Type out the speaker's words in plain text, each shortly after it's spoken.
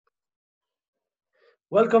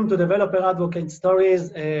Welcome to Developer Advocate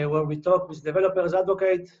Stories, where we talk with developers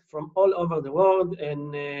advocates from all over the world.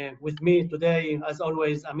 And with me today, as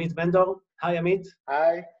always, Amit Bender. Hi, Amit.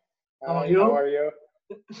 Hi. How are Hi, how you? are you?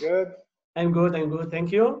 Good. I'm good,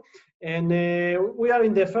 thank you. And we are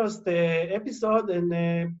in the first episode,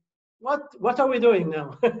 and what are we doing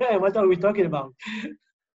now? What are we talking about?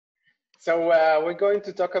 So we're going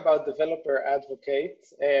to talk about developer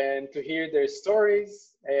advocates and to hear their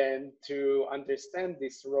stories and to understand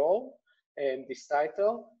this role and this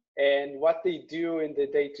title and what they do in the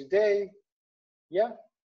day-to-day. Yeah.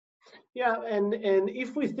 Yeah, and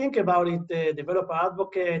if we think about it, developer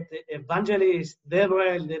advocate, evangelist,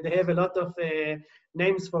 DevRel, they have a lot of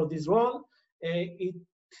names for this role. It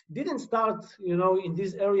didn't start, in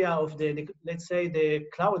this area of let's say the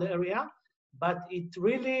cloud area, but it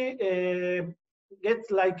really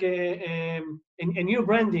gets like a new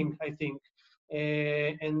branding, I think,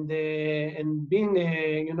 and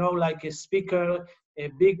being, like a speaker, a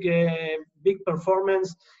big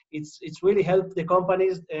performance. It's really helped the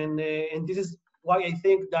companies, and this is why I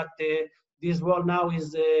think that this role now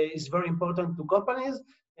is very important to companies.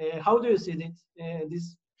 How do you see it?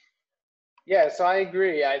 This Yeah, so I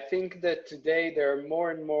agree. I think that today there are more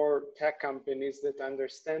and more tech companies that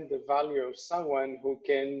understand the value of someone who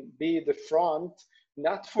can be the front,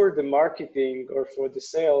 not for the marketing or for the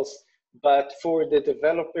sales, but for the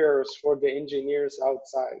developers, for the engineers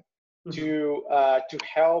outside, to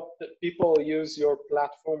help people use your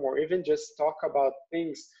platform or even just talk about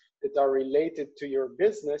things that are related to your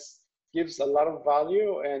business gives a lot of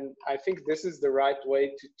value. And I think this is the right way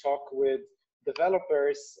to talk with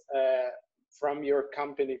developers from your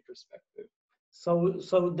company perspective. So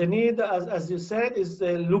the need, as you said, is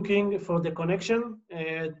looking for the connection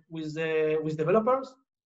with developers.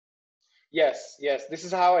 Yes, this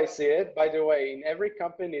is how I see it. By the way, in every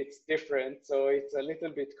company it's different, so it's a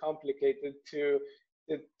little bit complicated to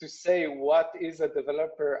say what is a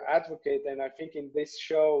developer advocate. And I think in this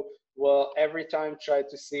show, we'll every time try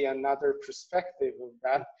to see another perspective of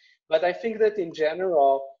that. But I think that in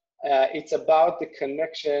general, it's about the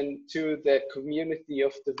connection to the community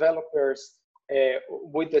of developers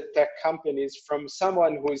with the tech companies from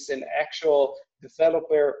someone who's an actual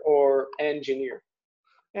developer or engineer.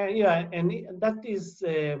 Yeah, and that is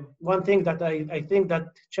one thing that I think that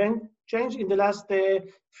changed in the last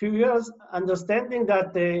few years, understanding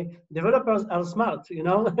that developers are smart,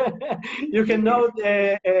 you cannot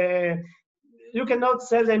you cannot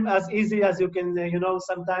sell them as easy as you can,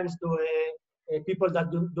 sometimes to people that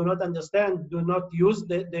do not understand, do not use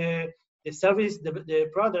the service, the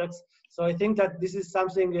products. So I think that this is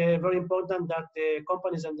something very important that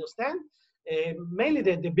companies understand. Mainly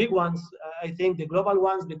the big ones, I think the global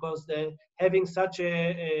ones, because having such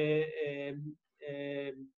a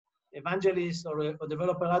evangelist or a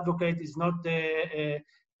developer advocate is not an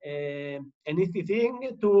easy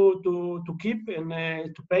thing to keep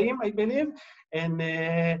and to pay him, I believe. And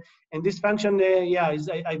this function,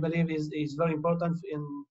 I believe is very important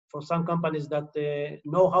for some companies that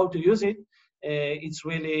know how to use it. It's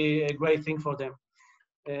really a great thing for them.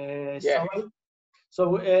 Yeah.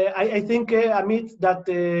 So I think, Amit, that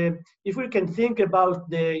if we can think about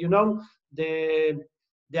the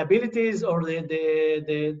abilities or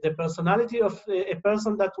the personality of a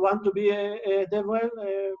person that want to be a DevRel,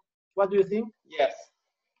 what do you think? Yes.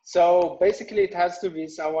 So basically, it has to be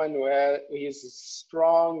someone who is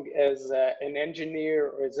strong as an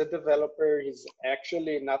engineer or as a developer. He's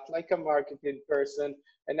actually not like a marketing person,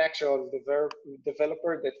 an actual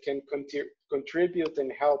developer that can contribute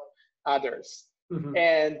and help others. Mm-hmm.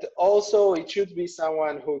 And also, it should be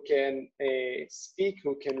someone who can speak,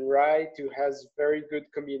 who can write, who has very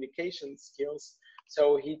good communication skills,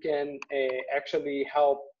 so he can actually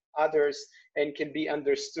help others and can be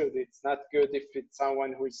understood. It's not good if it's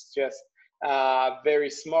someone who is just very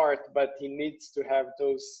smart, but he needs to have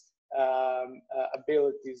those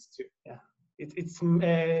abilities too. Yeah,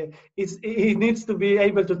 he needs to be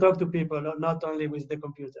able to talk to people, not only with the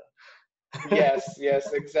computer. Yes,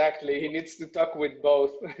 exactly. He needs to talk with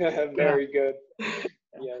both. Very good.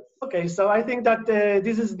 Yes. Okay, so I think that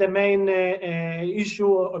this is the main issue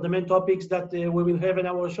or the main topics that we will have in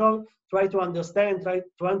our show. Try to understand, try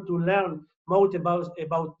to learn more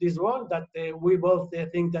about this role that we both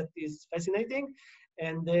think that is fascinating.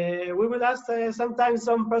 And we will ask sometimes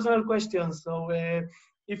some personal questions. So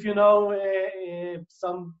if you know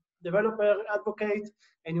some developer advocate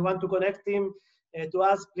and you want to connect him to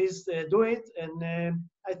us, please do it. And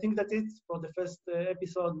I think that's it for the first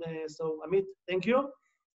episode. So Amit, thank you.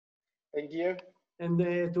 Thank you. And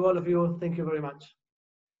to all of you, thank you very much.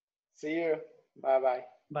 See you. Bye-bye.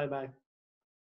 Bye-bye.